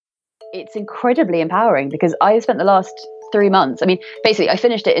It's incredibly empowering because I spent the last 3 months, basically I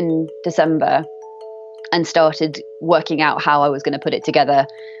finished it in December and started working out how I was going to put it together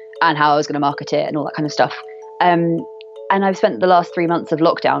and how I was going to market it and all that kind of stuff. And I've spent the last 3 months of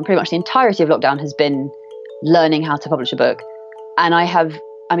lockdown, pretty much the entirety of lockdown has been learning how to publish a book. And I have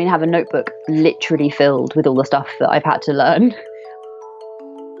a notebook literally filled with all the stuff that I've had to learn.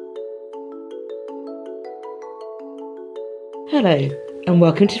 Hello, and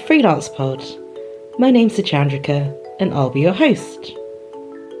welcome to Freelance Pod. My name's Sachandrika, and I'll be your host.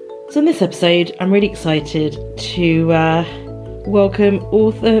 So in this episode, I'm really excited to welcome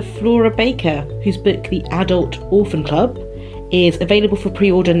author Flora Baker, whose book, The Adult Orphan Club, is available for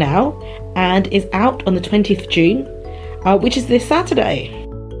pre-order now and is out on the 20th of June, which is this Saturday.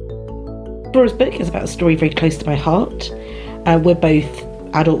 Flora's book is about a story very close to my heart. We're both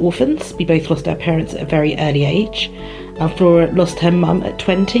adult orphans. We both lost our parents at a very early age. Flora lost her mum at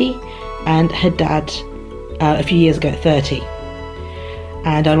 20 and her dad a few years ago at 30.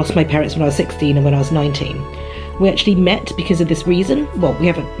 And I lost my parents when I was 16 and when I was 19. We actually met because of this reason. Well, we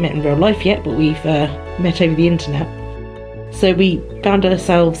haven't met in real life yet, but we've met over the internet. So we found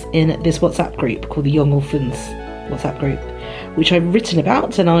ourselves in this WhatsApp group called the Young Orphans WhatsApp group, which I've written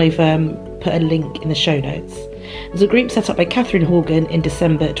about and I've put a link in the show notes. There's a group set up by Catherine Horgan in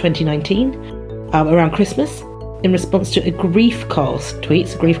December 2019, around Christmas, in response to a Griefcast tweet.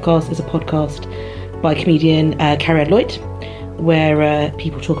 So Griefcast is a podcast by comedian Carrie Ann Lloyd, where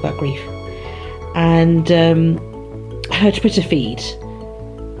people talk about grief. And her Twitter feed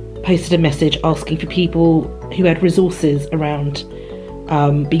posted a message asking for people who had resources around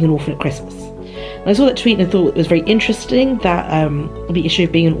being an orphan at Christmas. And I saw that tweet and I thought it was very interesting that the issue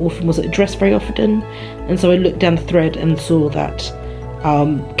of being an orphan wasn't addressed very often. And so I looked down the thread and saw that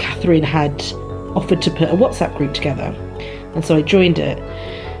Catherine had offered to put a WhatsApp group together. And so I joined it.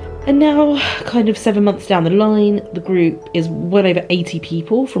 And now, kind of 7 months down the line, the group is well over 80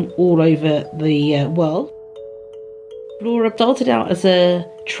 people from all over the world. Flora started out as a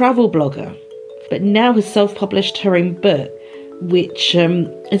travel blogger, but now has self-published her own book, which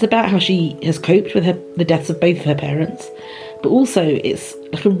is about how she has coped with the deaths of both of her parents, but also it's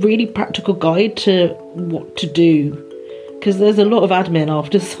like a really practical guide to what to do, because there's a lot of admin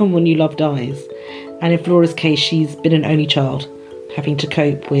after someone you love dies. And in Flora's case, she's been an only child, having to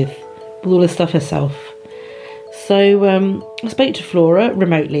cope with all this stuff herself. So I spoke to Flora,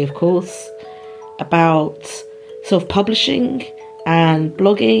 remotely of course, about self-publishing and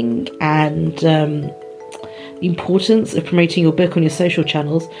blogging and the importance of promoting your book on your social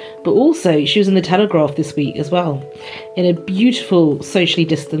channels. But also, she was in the Telegraph this week as well, in a beautiful socially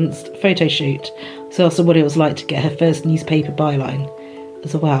distanced photo shoot. So also what it was like to get her first newspaper byline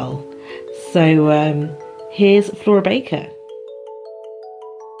as well. So here's Flora Baker.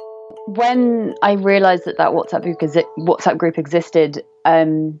 When I realised that WhatsApp group existed,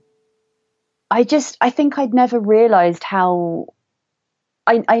 I think I'd never realised how...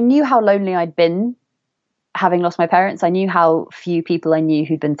 I knew how lonely I'd been having lost my parents. I knew how few people I knew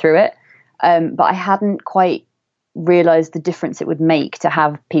who'd been through it, but I hadn't quite realised the difference it would make to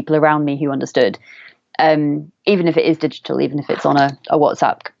have people around me who understood. Even if it is digital, even if it's on a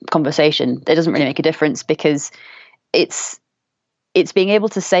WhatsApp conversation, it doesn't really make a difference, because it's being able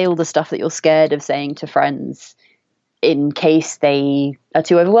to say all the stuff that you're scared of saying to friends in case they are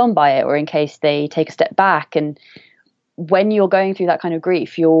too overwhelmed by it or in case they take a step back. And when you're going through that kind of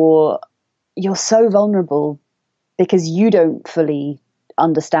grief, you're so vulnerable because you don't fully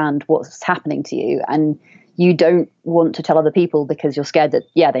understand what's happening to you, and you don't want to tell other people because you're scared that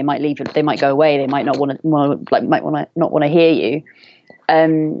they might leave, they might go away, they might not want to hear you.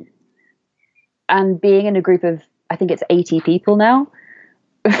 And being in a group of, I think it's 80 people now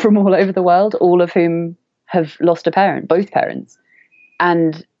from all over the world, all of whom have lost a parent, both parents,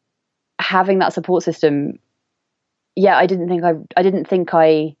 and having that support system. I didn't think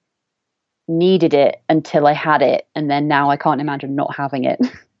I needed it until I had it, and then now I can't imagine not having it.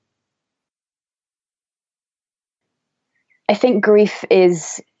 I think grief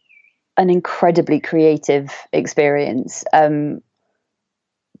is an incredibly creative experience.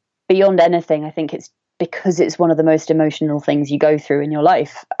 Beyond anything, I think it's because it's one of the most emotional things you go through in your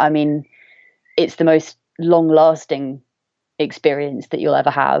life. I mean, it's the most long-lasting experience that you'll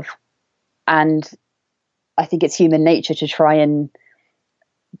ever have. And I think it's human nature to try and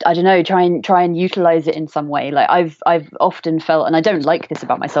utilize it in some way. Like I've often felt, and I don't like this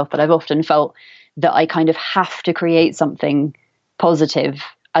about myself, but I've often felt that I kind of have to create something positive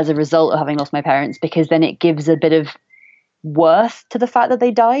as a result of having lost my parents, because then it gives a bit of worth to the fact that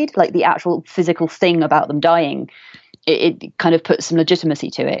they died. Like the actual physical thing about them dying it kind of puts some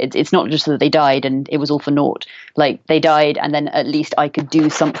legitimacy to it. It's not just that they died and it was all for naught. Like, they died, and then at least I could do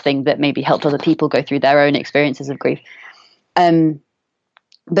something that maybe helped other people go through their own experiences of grief.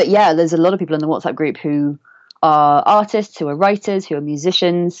 But yeah, there's a lot of people in the WhatsApp group who are artists, who are writers, who are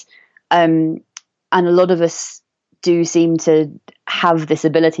musicians, and a lot of us do seem to have this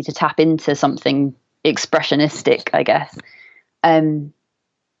ability to tap into something expressionistic, I guess.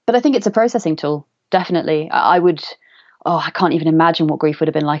 But I think it's a processing tool, definitely. I can't even imagine what grief would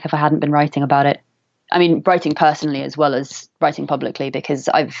have been like if I hadn't been writing about it. I mean, writing personally as well as writing publicly, because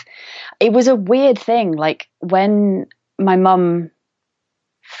it was a weird thing. Like, when my mum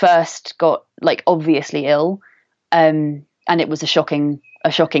first got, like, obviously ill, and it was a shocking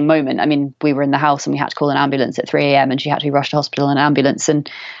moment. I mean, we were in the house and we had to call an ambulance at 3 a.m. and she had to be rushed to hospital in an ambulance. And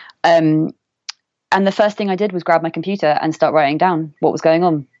the first thing I did was grab my computer and start writing down what was going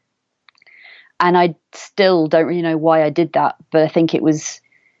on. And I still don't really know why I did that, but I think it was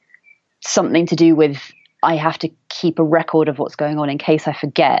something to do with, I have to keep a record of what's going on in case I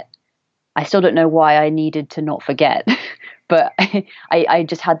forget. I still don't know why I needed to not forget, but I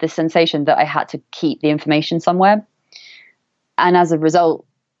just had this sensation that I had to keep the information somewhere. And as a result,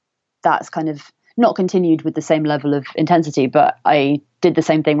 that's kind of not continued with the same level of intensity, but I did the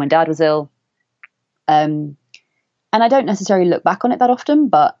same thing when Dad was ill. And I don't necessarily look back on it that often,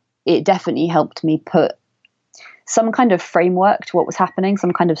 but it definitely helped me put some kind of framework to what was happening,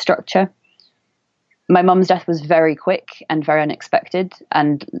 some kind of structure. My mum's death was very quick and very unexpected,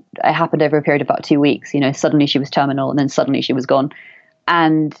 and it happened over a period of about 2 weeks. Suddenly she was terminal, and then suddenly she was gone.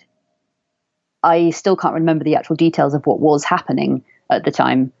 And I still can't remember the actual details of what was happening at the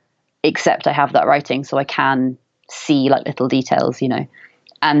time, except I have that writing, so I can see, like, little details,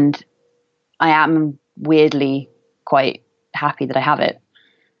 and I am weirdly quite happy that I have it.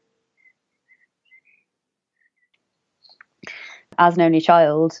 As an only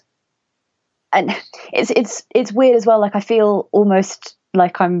child, and it's weird as well. Like, I feel almost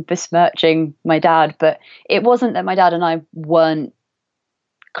like I'm besmirching my dad, but it wasn't that my dad and I weren't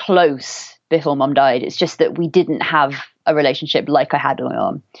close before Mum died. It's just that we didn't have a relationship like I had with my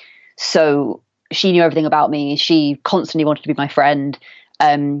mum. So she knew everything about me. She constantly wanted to be my friend.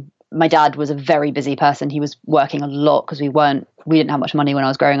 My dad was a very busy person. He was working a lot because we didn't have much money when I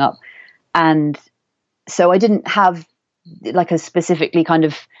was growing up, and so I didn't have, like, a specifically kind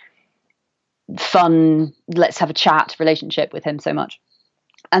of fun, let's have a chat relationship with him so much.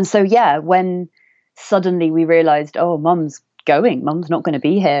 And so, yeah, when suddenly we realized, oh, Mum's not going to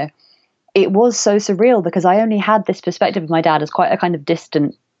be here, it was so surreal, because I only had this perspective of my dad as quite a kind of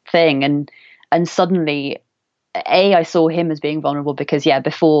distant thing. And suddenly, I saw him as being vulnerable because, yeah,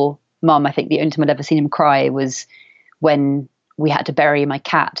 before Mum, I think the only time I'd ever seen him cry was when we had to bury my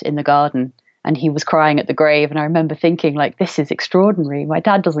cat in the garden. And he was crying at the grave. And I remember thinking, like, this is extraordinary. My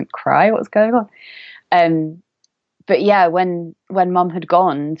dad doesn't cry. What's going on? But yeah, when Mum had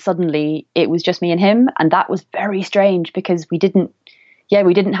gone, suddenly it was just me and him. And that was very strange, because we didn't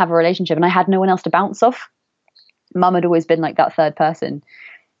have a relationship, and I had no one else to bounce off. Mum had always been like that third person.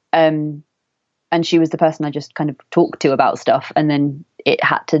 And she was the person I just kind of talked to about stuff. And then it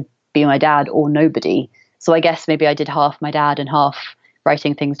had to be my dad or nobody. So I guess maybe I did half my dad and half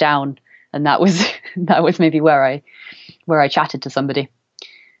writing things down. And that was maybe where I chatted to somebody.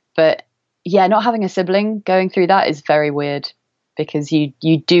 But yeah, not having a sibling going through that is very weird, because you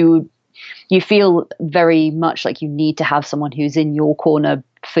feel very much like you need to have someone who's in your corner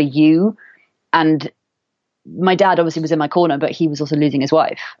for you. And my dad obviously was in my corner, but he was also losing his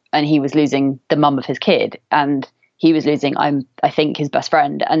wife, and he was losing the mum of his kid, and he was losing, I think, his best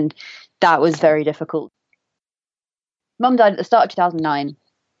friend. And that was very difficult. Mum died at the start of 2009.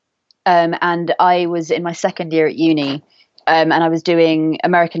 And I was in my second year at uni, and I was doing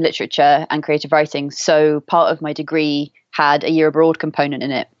American literature and creative writing. So part of my degree had a year abroad component in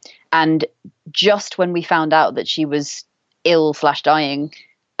it. And just when we found out that she was ill/dying,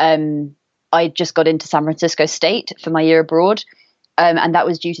 I just got into San Francisco State for my year abroad. And that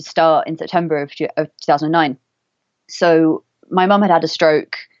was due to start in September of 2009. So my mum had a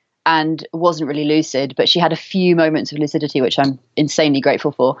stroke and wasn't really lucid, but she had a few moments of lucidity, which I'm insanely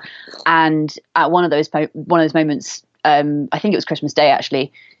grateful for. And at one of those moments, I think it was Christmas Day,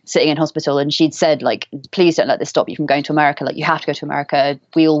 actually, sitting in hospital, and she'd said, like, please don't let this stop you from going to America. Like, you have to go to America.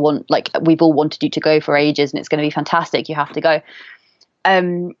 We've all wanted you to go for ages, and it's going to be fantastic. You have to go.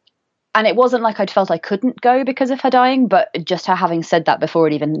 And it wasn't like I'd felt I couldn't go because of her dying, but just her having said that before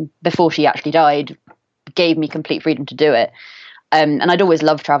she actually died gave me complete freedom to do it. And I'd always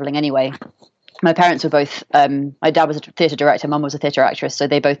loved traveling anyway. My parents were both, my dad was a theatre director, mum was a theatre actress, so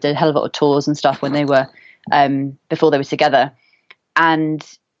they both did a hell of a lot of tours and stuff when they were before they were together. And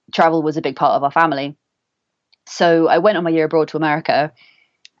travel was a big part of our family. So I went on my year abroad to America,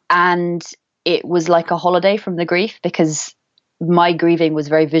 and it was like a holiday from the grief, because my grieving was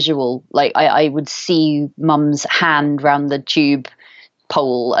very visual. Like I would see mum's hand round the tube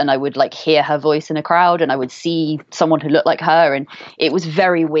pole, and I would like hear her voice in a crowd, and I would see someone who looked like her, and it was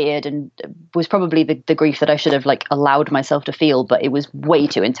very weird, and was probably the grief that I should have like allowed myself to feel, but it was way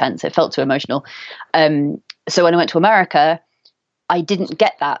too intense. It felt too emotional. So when I went to America, I didn't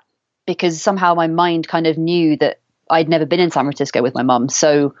get that, because somehow my mind kind of knew that I'd never been in San Francisco with my mum.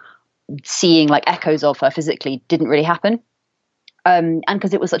 So seeing like echoes of her physically didn't really happen. And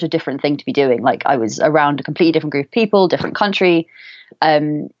because it was such a different thing to be doing, like I was around a completely different group of people, different country.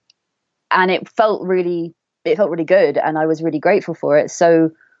 And it felt really good. And I was really grateful for it.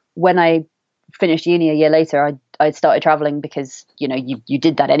 So when I finished uni a year later, I started traveling, because, you know, you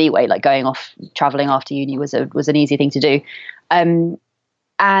did that anyway, like going off traveling after uni was an easy thing to do.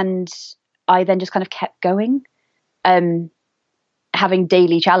 And I then just kind of kept going. Having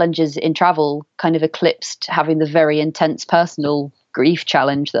daily challenges in travel kind of eclipsed having the very intense personal grief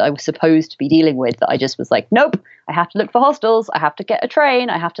challenge that I was supposed to be dealing with, that I just was like, nope, I have to look for hostels, I have to get a train,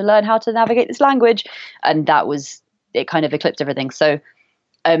 I have to learn how to navigate this language. And that was, it kind of eclipsed everything. So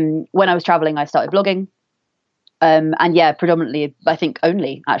when I was traveling, I started blogging. And yeah, predominantly, I think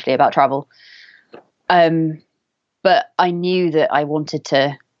only actually about travel. But I knew that I wanted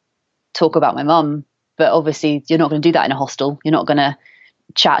to talk about my mum. But obviously, you're not going to do that in a hostel. You're not going to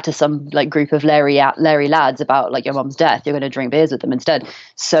chat to some like group of Larry lads about like your mum's death. You're going to drink beers with them instead.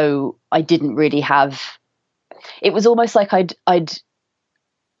 So I didn't really have. It was almost like I'd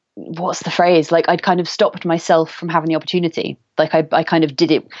what's the phrase? Like I'd kind of stopped myself from having the opportunity. Like I kind of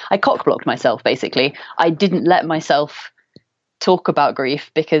did it. I cock-blocked myself, basically. I didn't let myself talk about grief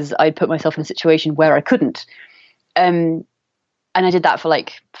because I'd put myself in a situation where I couldn't. And I did that for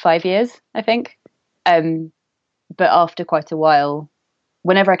like 5 years, I think. But after quite a while,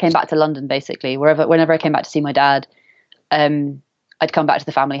 whenever I came back to London, basically, whenever I came back to see my dad, I'd come back to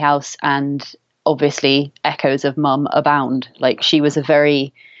the family house, and obviously echoes of mum abound. Like she wasn't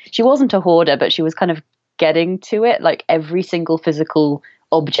a hoarder, but she was kind of getting to it. Like every single physical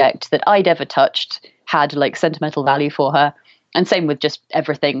object that I'd ever touched had like sentimental value for her. And same with just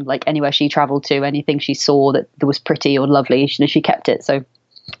everything, like anywhere she traveled to, anything she saw that was pretty or lovely, she kept it. So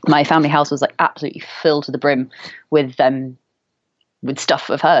my family house was like absolutely filled to the brim with stuff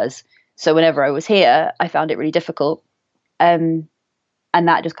of hers. So whenever I was here, I found it really difficult. And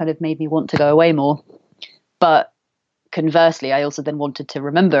that just kind of made me want to go away more. But conversely, I also then wanted to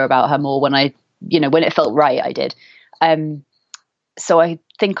remember about her more when when it felt right, I did. So I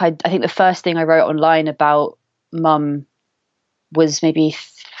think the first thing I wrote online about mum was maybe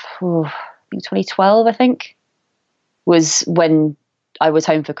 2012, I think, was when I was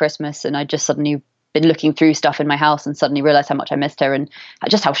home for Christmas, and I just suddenly been looking through stuff in my house and suddenly realized how much I missed her and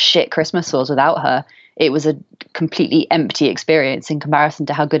just how shit Christmas was without her. It was a completely empty experience in comparison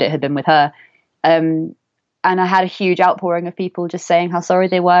to how good it had been with her. And I had a huge outpouring of people just saying how sorry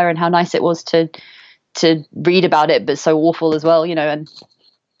they were and how nice it was to read about it, but so awful as well, and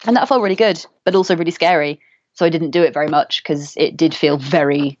that felt really good, but also really scary. So I didn't do it very much because it did feel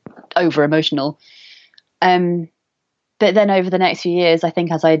very over emotional. But then over the next few years, I think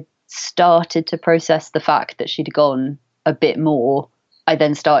as I started to process the fact that she'd gone a bit more, I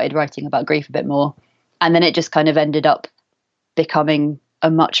then started writing about grief a bit more. And then it just kind of ended up becoming a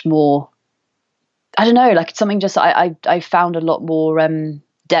much more, I don't know, like something just, I found a lot more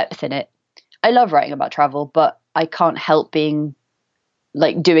depth in it. I love writing about travel, but I can't help being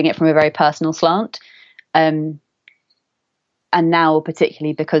like doing it from a very personal slant. And now,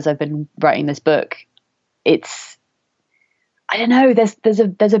 particularly because I've been writing this book, it's, I don't know,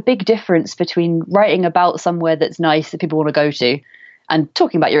 there's a big difference between writing about somewhere that's nice that people want to go to and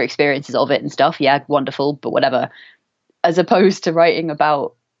talking about your experiences of it and stuff. Yeah, wonderful, but whatever. As opposed to writing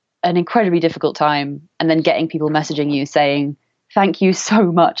about an incredibly difficult time and then getting people messaging you saying, thank you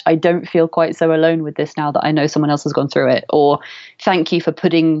so much. I don't feel quite so alone with this now that I know someone else has gone through it. Or thank you for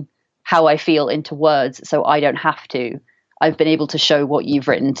putting how I feel into words so I don't have to. I've been able to show what you've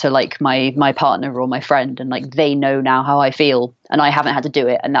written to like my partner or my friend, and like they know now how I feel and I haven't had to do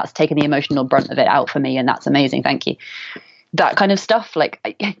it, and that's taken the emotional brunt of it out for me, and that's amazing. Thank you. That kind of stuff, like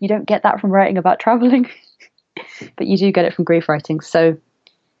you don't get that from writing about traveling, but you do get it from grief writing. So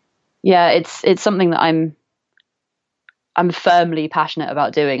yeah, it's something that I'm firmly passionate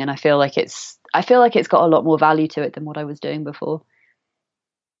about doing, and I feel like it's got a lot more value to it than what I was doing before.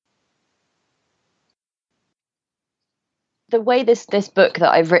 The way this book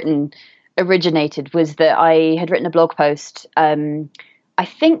that I've written originated was that I had written a blog post, I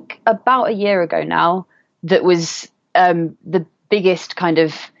think about a year ago now, that was the biggest kind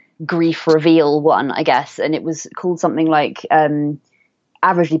of grief reveal one, I guess. And it was called something like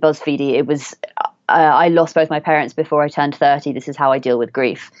averagely BuzzFeedy. It was I lost both my parents before I turned 30. This is how I deal with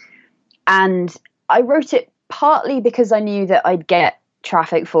grief. And I wrote it partly because I knew that I'd get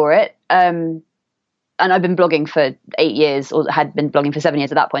traffic for it. And I've been blogging for 8 years, or had been blogging for 7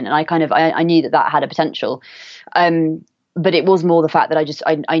 years at that point. And I knew that had a potential. But it was more the fact that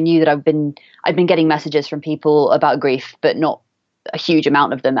I knew that I'd been getting messages from people about grief, but not a huge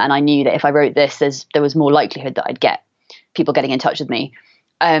amount of them. And I knew that if I wrote this, there was more likelihood that I'd get people getting in touch with me.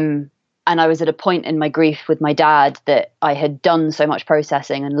 And I was at a point in my grief with my dad that I had done so much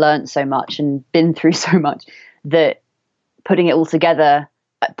processing and learned so much and been through so much that putting it all together,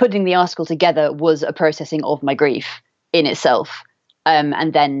 putting the article together, was a processing of my grief in itself.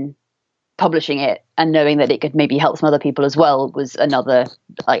 And then publishing it and knowing that it could maybe help some other people as well was another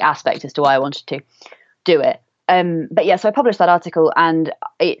aspect as to why I wanted to do it. But yeah, so I published that article, and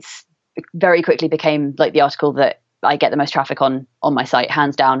it's very quickly became like the article that I get the most traffic on my site,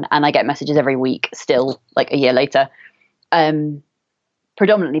 hands down. And I get messages every week still, like a year later,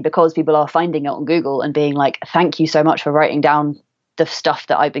 predominantly because people are finding it on Google and being like, thank you so much for writing down the stuff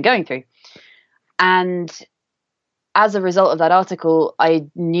that I've been going through. And as a result of that article, I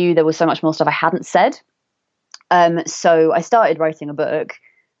knew there was so much more stuff I hadn't said. So I started writing a book,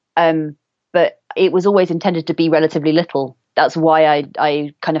 but it was always intended to be relatively little. That's why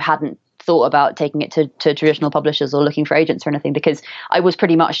I kind of hadn't thought about taking it to traditional publishers or looking for agents or anything, because I was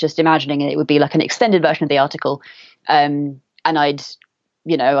pretty much just imagining it would be like an extended version of the article. And I'd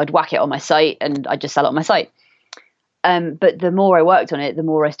whack it on my site and I'd just sell it on my site. But the more I worked on it, the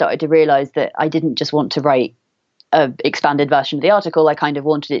more I started to realize that I didn't just want to write a expanded version of the article. I kind of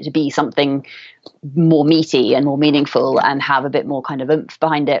wanted it to be something more meaty and more meaningful and have a bit more kind of oomph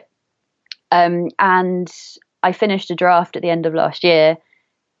behind it. And I finished a draft at the end of last year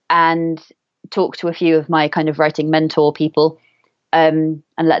and talked to a few of my kind of writing mentor people, and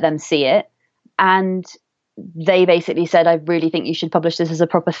let them see it. And they basically said, I really think you should publish this as a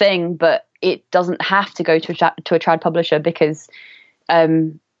proper thing, but it doesn't have to go to a trad publisher, because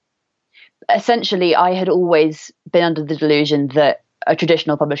essentially I had always been under the delusion that a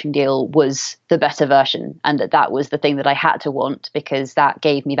traditional publishing deal was the better version, and that was the thing that I had to want, because that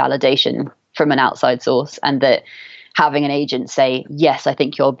gave me validation from an outside source, and that having an agent say, yes, I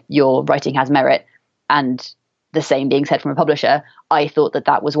think your writing has merit, and the same being said from a publisher, I thought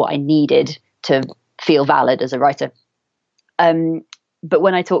that was what I needed to feel valid as a writer. But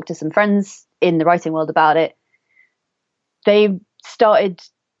when I talked to some friends in the writing world about it, they started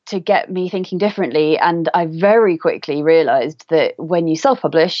to get me thinking differently. And I very quickly realized that when you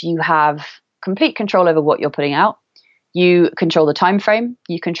self-publish, you have complete control over what you're putting out. You control the time frame.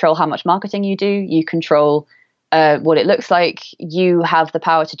 You control how much marketing you do. You control what it looks like. You have the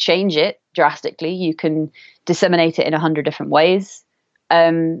power to change it drastically. You can disseminate it in 100 different ways.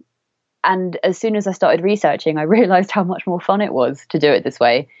 And as soon as I started researching, I realized how much more fun it was to do it this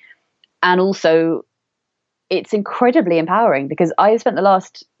way. And also, it's incredibly empowering, because I spent the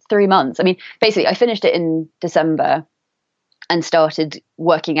last 3 months, basically I finished it in December and started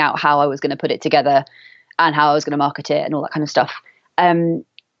working out how I was going to put it together and how I was going to market it and all that kind of stuff. And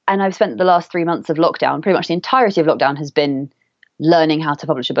I've spent the last 3 months of lockdown, pretty much the entirety of lockdown has been learning how to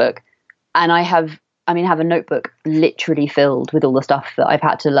publish a book. And I have a notebook literally filled with all the stuff that I've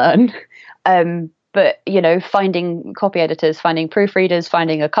had to learn. But, finding copy editors, finding proofreaders,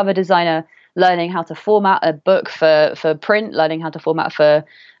 finding a cover designer, learning how to format a book for print, learning how to format for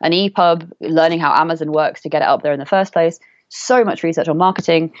an EPUB, learning how Amazon works to get it up there in the first place. So much research on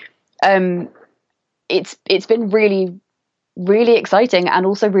marketing. It's been really, really exciting and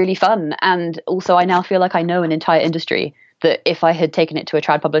also really fun. And also I now feel like I know an entire industry that if I had taken it to a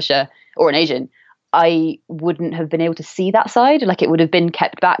trad publisher or an agent, I wouldn't have been able to see that side. Like, it would have been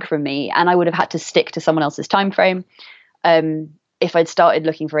kept back from me, and I would have had to stick to someone else's time frame. If I'd started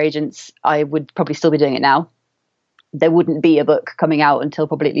looking for agents, I would probably still be doing it now. There wouldn't be a book coming out until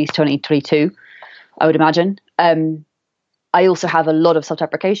probably at least 2022, I would imagine. I also have a lot of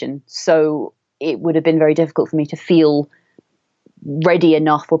self-deprecation, so it would have been very difficult for me to feel ready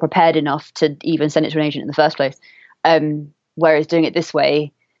enough or prepared enough to even send it to an agent in the first place. Whereas doing it this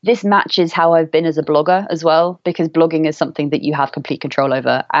way, this matches how I've been as a blogger as well, because blogging is something that you have complete control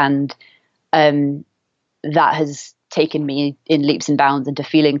over. And that has taken me in leaps and bounds into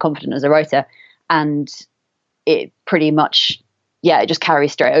feeling confident as a writer. And it pretty much, it just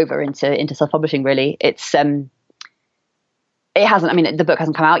carries straight over into self-publishing, really. It's it hasn't. I mean, the book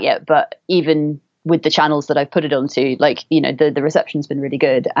hasn't come out yet, but even with the channels that I've put it onto, like, you know, the reception's been really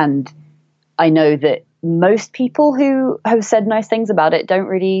good, and I know that most people who have said nice things about it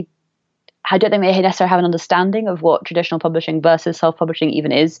I don't think they necessarily have an understanding of what traditional publishing versus self-publishing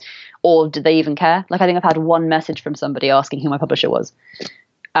even is, or do they even care? Like, I think I've had one message from somebody asking who my publisher was,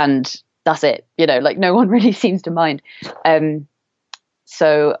 and that's it. You know, like, no one really seems to mind.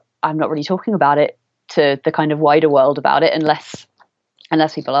 So I'm not really talking about it to the kind of wider world about it unless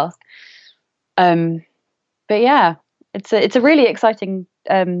people ask. But yeah, it's a really exciting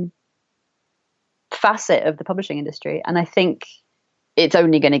facet of the publishing industry, and I think it's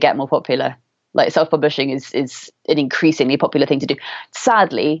only going to get more popular. Like, self-publishing is an increasingly popular thing to do.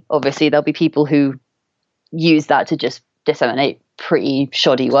 Sadly, obviously, there'll be people who use that to just disseminate pretty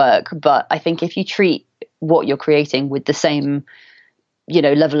shoddy work. But I think if you treat what you're creating with the same, you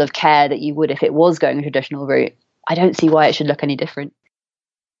know, level of care that you would if it was going a traditional route, I don't see why it should look any different.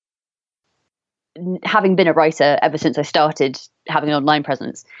 Having been a writer ever since I started having an online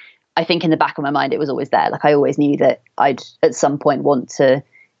presence, I think in the back of my mind, it was always there. Like, I always knew that I'd at some point want to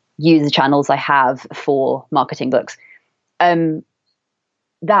use the channels I have for marketing books.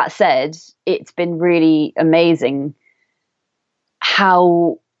 That said, it's been really amazing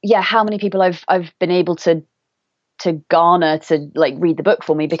how many people I've been able to garner to, like, read the book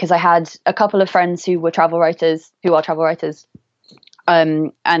for me, because I had a couple of friends who are travel writers,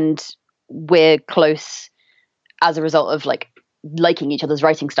 and we're close as a result of, like, liking each other's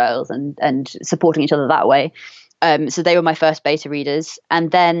writing styles and supporting each other that way. So they were my first beta readers.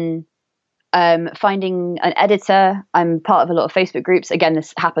 And then finding an editor. I'm part of a lot of Facebook groups. Again,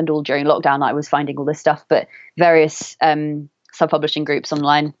 this happened all during lockdown. I was finding all this stuff, but various self-publishing groups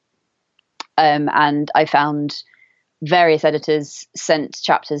online. And I found various editors, sent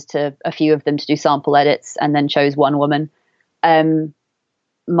chapters to a few of them to do sample edits, and then chose one woman.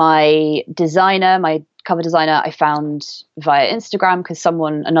 My cover designer, I found via Instagram, because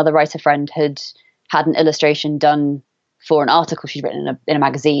another writer friend had an illustration done for an article she'd written in a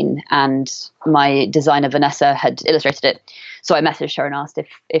magazine, and my designer Vanessa had illustrated it. So I messaged her and asked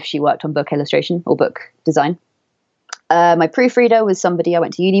if she worked on book illustration or book design. My proofreader was somebody I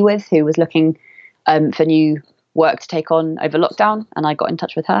went to uni with who was looking for new work to take on over lockdown, and I got in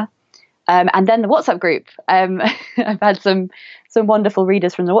touch with her. And then the WhatsApp group. I've had some wonderful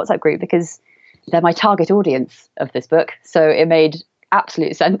readers from the WhatsApp group, because they're my target audience of this book. So it made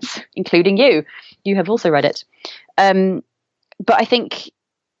absolute sense, including you. You have also read it. But I think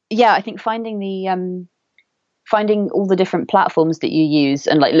finding all the different platforms that you use,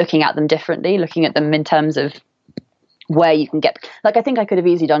 and, like, looking at them differently, looking at them in terms of where you can get, like, I think I could have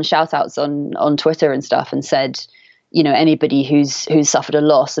easily done shout outs on Twitter and stuff and said, you know, anybody who's suffered a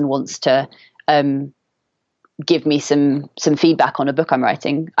loss and wants to give me some feedback on a book I'm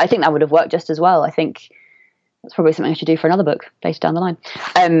writing. I think that would have worked just as well. I think that's probably something I should do for another book later down the line.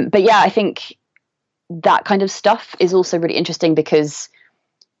 But yeah, I think that kind of stuff is also really interesting, because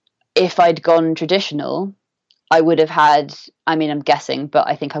if I'd gone traditional, I would have had, I mean, I'm guessing, but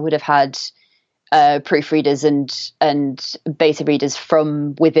I think I would have had proofreaders and beta readers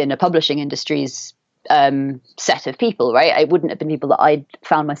from within a publishing industry's set of people, right? It wouldn't have been people that I'd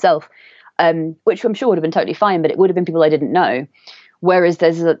found myself, which I'm sure would have been totally fine, but it would have been people I didn't know. Whereas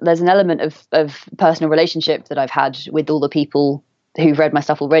there's an element of personal relationship that I've had with all the people who've read my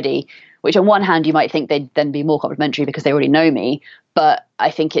stuff already, which on one hand you might think they'd then be more complimentary because they already know me, but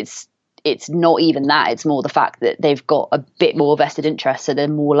I think it's not even that. It's more the fact that they've got a bit more vested interest, so they're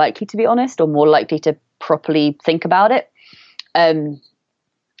more likely to be honest, or more likely to properly think about it.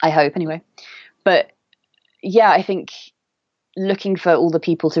 I hope, anyway. But yeah, I think looking for all the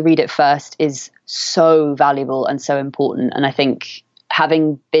people to read it first is so valuable and so important. And I think,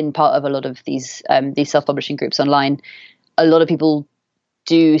 having been part of a lot of these self-publishing groups online, a lot of people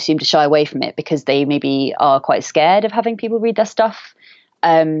do seem to shy away from it because they maybe are quite scared of having people read their stuff.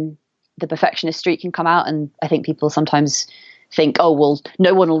 The perfectionist streak can come out, and I think people sometimes think, oh, well,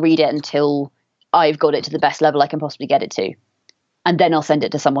 no one will read it until I've got it to the best level I can possibly get it to, and then I'll send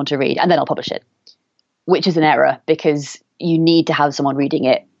it to someone to read, and then I'll publish it, which is an error, because you need to have someone reading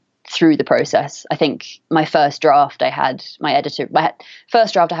it through the process. I think my first draft, I had my editor, I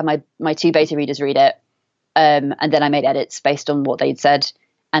had my two beta readers read it, and then I made edits based on what they'd said,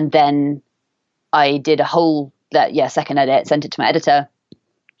 and then I did a whole second edit, sent it to my editor.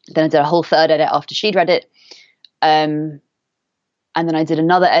 Then I did a whole third edit after she'd read it. And then I did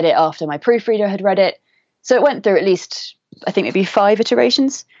another edit after my proofreader had read it. So it went through at least, I think, maybe 5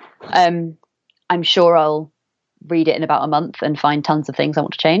 iterations. I'm sure I'll read it in about a month and find tons of things I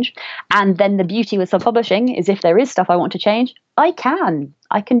want to change. And then the beauty with self-publishing is if there is stuff I want to change, I can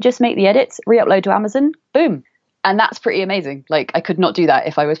just make the edits, re-upload to Amazon, boom. And that's pretty amazing. Like, I could not do that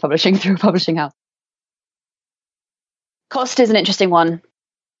if I was publishing through a publishing house. Cost is an interesting one.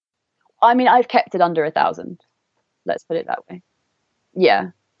 I mean, I've kept it under 1,000. Let's put it that way. Yeah.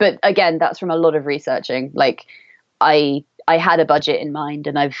 But again, that's from a lot of researching. Like, I had a budget in mind,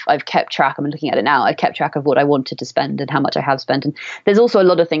 and I've kept track. I'm looking at it now. I've kept track of what I wanted to spend and how much I have spent. And there's also a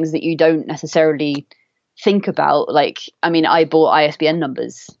lot of things that you don't necessarily think about. Like, I mean, I bought ISBN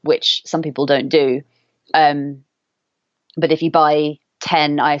numbers, which some people don't do. But if you buy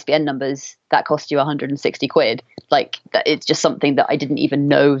 10 ISBN numbers, that costs you 160 quid. Like, that, it's just something that I didn't even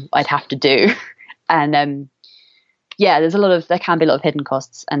know I'd have to do. And yeah, there can be a lot of hidden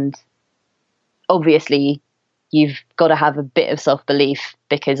costs, and obviously you've got to have a bit of self-belief,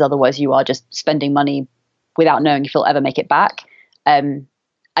 because otherwise you are just spending money without knowing if you'll ever make it back.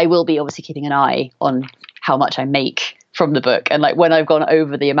 I will be obviously keeping an eye on how much I make from the book, and like when I've gone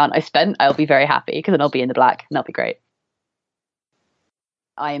over the amount I spent, I'll be very happy, because then I'll be in the black, and that'll be great.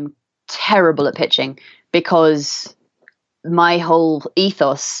 I am terrible at pitching, because my whole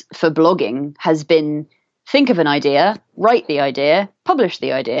ethos for blogging has been think of an idea, write the idea, publish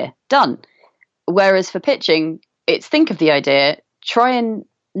the idea, done. Whereas for pitching, it's think of the idea, try and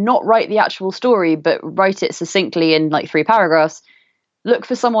not write the actual story, but write it succinctly in like 3 paragraphs, look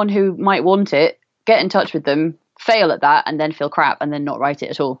for someone who might want it, get in touch with them, fail at that, and then feel crap, and then not write it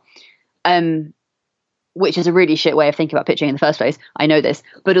at all. Which is a really shit way of thinking about pitching in the first place. I know this,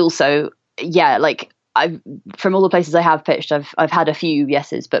 but also, yeah, like from all the places I have pitched, I've had a few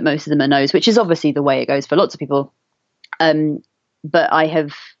yeses, but most of them are no's, which is obviously the way it goes for lots of people. But I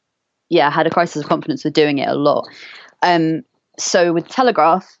have, had a crisis of confidence with doing it a lot. So with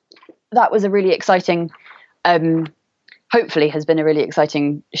Telegraph, that was a really exciting, hopefully has been a really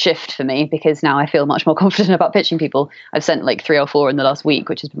exciting shift for me, because now I feel much more confident about pitching people. I've sent like 3 or 4 in the last week,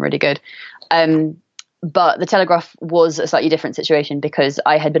 which has been really good. But the Telegraph was a slightly different situation, because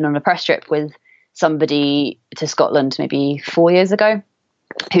I had been on a press trip with somebody to Scotland maybe 4 years ago,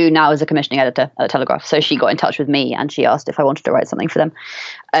 who now is a commissioning editor at the Telegraph. So she got in touch with me and she asked if I wanted to write something for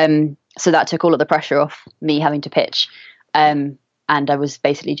them. So that took all of the pressure off me having to pitch. And I was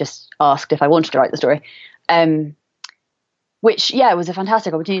basically just asked if I wanted to write the story, which, was a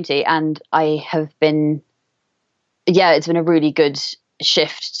fantastic opportunity. And I have been, it's been a really good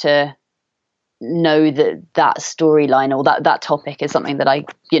shift to know that storyline or that topic is something that I,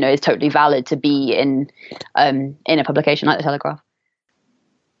 is totally valid to be in a publication like the Telegraph.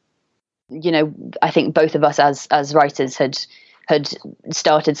 I think both of us as writers had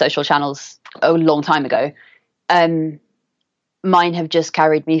started social channels a long time ago. Mine have just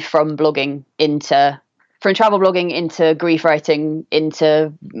carried me from travel blogging into grief writing,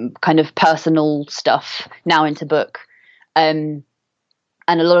 into kind of personal stuff, now into book. And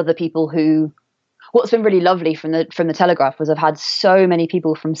a lot of the people what's been really lovely from the Telegraph was I've had so many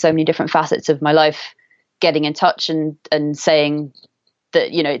people from so many different facets of my life getting in touch and saying that,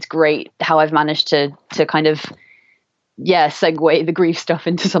 it's great how I've managed to kind of, segue the grief stuff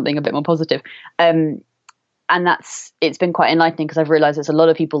into something a bit more positive. And it's been quite enlightening, because I've realized there's a lot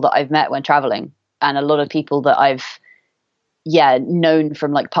of people that I've met when traveling, and a lot of people that I've, known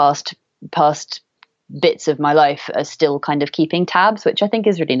from like past bits of my life are still kind of keeping tabs, which I think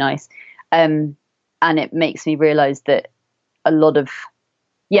is really nice. And it makes me realize that a lot of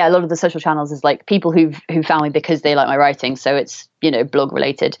the social channels is like people who found me because they like my writing. So it's, blog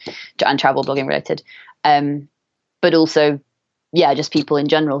related and travel blogging related. But also, just people in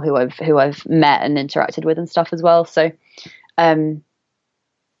general who I've met and interacted with and stuff as well. So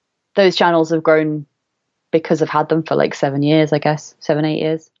those channels have grown because I've had them for like 7 years, I guess, 7-8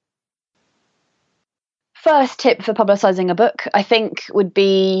 years. First tip for publicizing a book, I think, would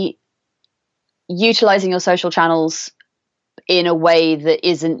be utilizing your social channels in a way that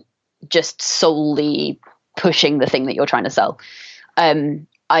isn't just solely pushing the thing that you're trying to sell.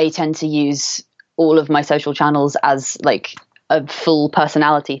 I tend to use all of my social channels as like a full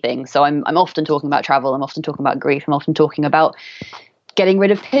personality thing. So I'm often talking about travel. I'm often talking about grief. I'm often talking about getting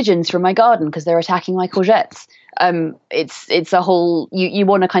rid of pigeons from my garden because they're attacking my courgettes. It's a whole, you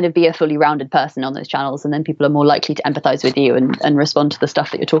want to kind of be a fully rounded person on those channels, and then people are more likely to empathize with you and respond to the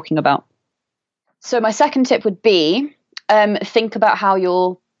stuff that you're talking about. So my second tip would be, think about how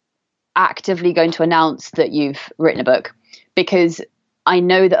you're actively going to announce that you've written a book, because I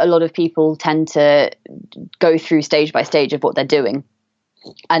know that a lot of people tend to go through stage by stage of what they're doing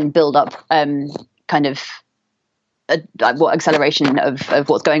and build up kind of acceleration of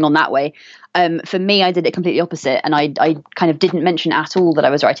what's going on that way. For me, I did it completely opposite, and I kind of didn't mention at all that I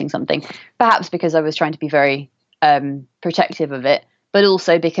was writing something, perhaps because I was trying to be very protective of it, but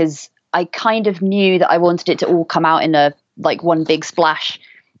also because I kind of knew that I wanted it to all come out in a like one big splash.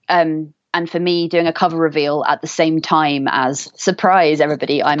 And for me, doing a cover reveal at the same time as surprise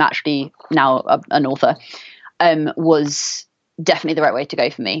everybody, I'm actually now an author, was definitely the right way to go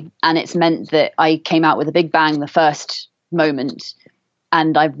for me. And it's meant that I came out with a big bang the first moment,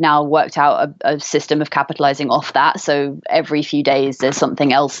 and I've now worked out a system of capitalizing off that. So every few days there's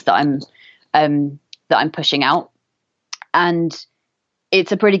something else that I'm pushing out, and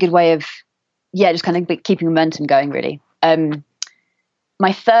it's a pretty good way of just kind of keeping momentum going, really.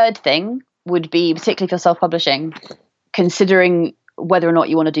 My third thing would be, particularly for self-publishing, considering whether or not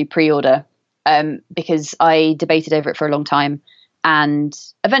you want to do pre-order, because I debated over it for a long time, and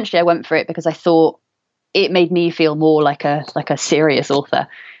eventually I went for it because I thought it made me feel more like a serious author,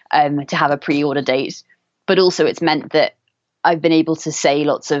 to have a pre-order date. But also it's meant that I've been able to say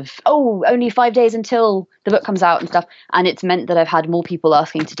lots of, only 5 days until the book comes out and stuff. And it's meant that I've had more people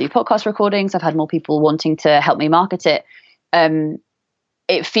asking to do podcast recordings. I've had more people wanting to help me market it.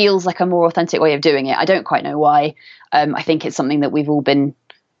 It feels like a more authentic way of doing it. I don't quite know why. I think it's something that we've been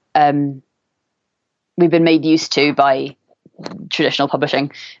made used to by traditional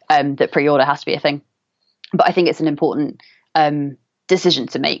publishing, that pre-order has to be a thing. But I think it's an important decision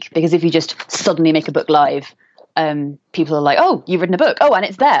to make, because if you just suddenly make a book live, people are like, oh, you've written a book. Oh, and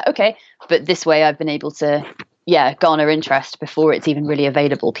it's there. Okay. But this way I've been able to, garner interest before it's even really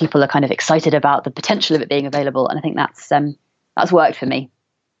available. People are kind of excited about the potential of it being available. And I think that's worked for me.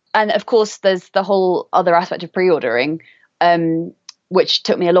 And of course, there's the whole other aspect of pre-ordering, which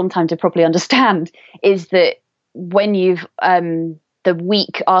took me a long time to properly understand, is that when you've, the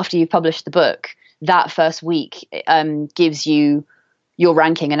week after you've published the book, that first week gives you your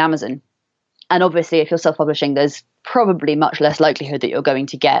ranking in Amazon. And obviously, if you're self-publishing, there's probably much less likelihood that you're going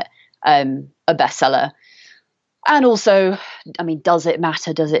to get a bestseller. And also, I mean, does it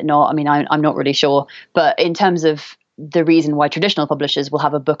matter? Does it not? I mean, I'm not really sure. But in terms of the reason why traditional publishers will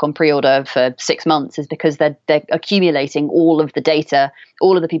have a book on pre-order for 6 months is because they're accumulating all of the data,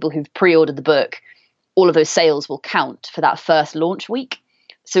 all of the people who've pre-ordered the book, all of those sales will count for that first launch week.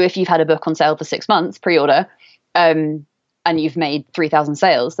 So if you've had a book on sale for 6 months pre-order, and you've made 3,000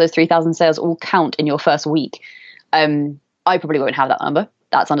 sales, those 3,000 sales all count in your first week. I probably won't have that number.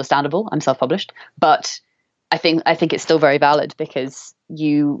 That's understandable. I'm self-published, but I think it's still very valid, because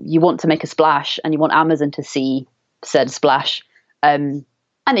you want to make a splash and you want Amazon to see said splash. And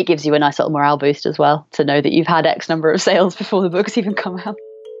it gives you a nice little morale boost as well, to know that you've had X number of sales before the book's even come out.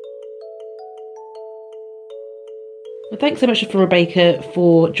 Well, thanks so much for Rebecca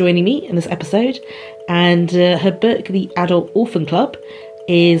for joining me in this episode. And her book, The Adult Orphan Club,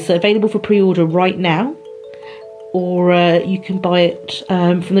 is available for pre-order right now, or you can buy it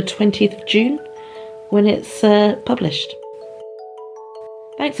from the 20th of June when it's published.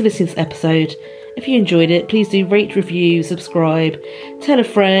 Thanks for listening to this episode. If you enjoyed it, please do rate, review, subscribe, tell a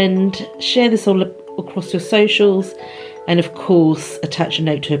friend, share this all across your socials, and of course attach a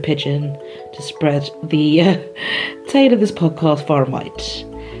note to a pigeon to spread the tale of this podcast far and wide.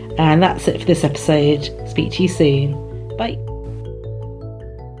 And that's it for this episode. Speak to you soon. Bye.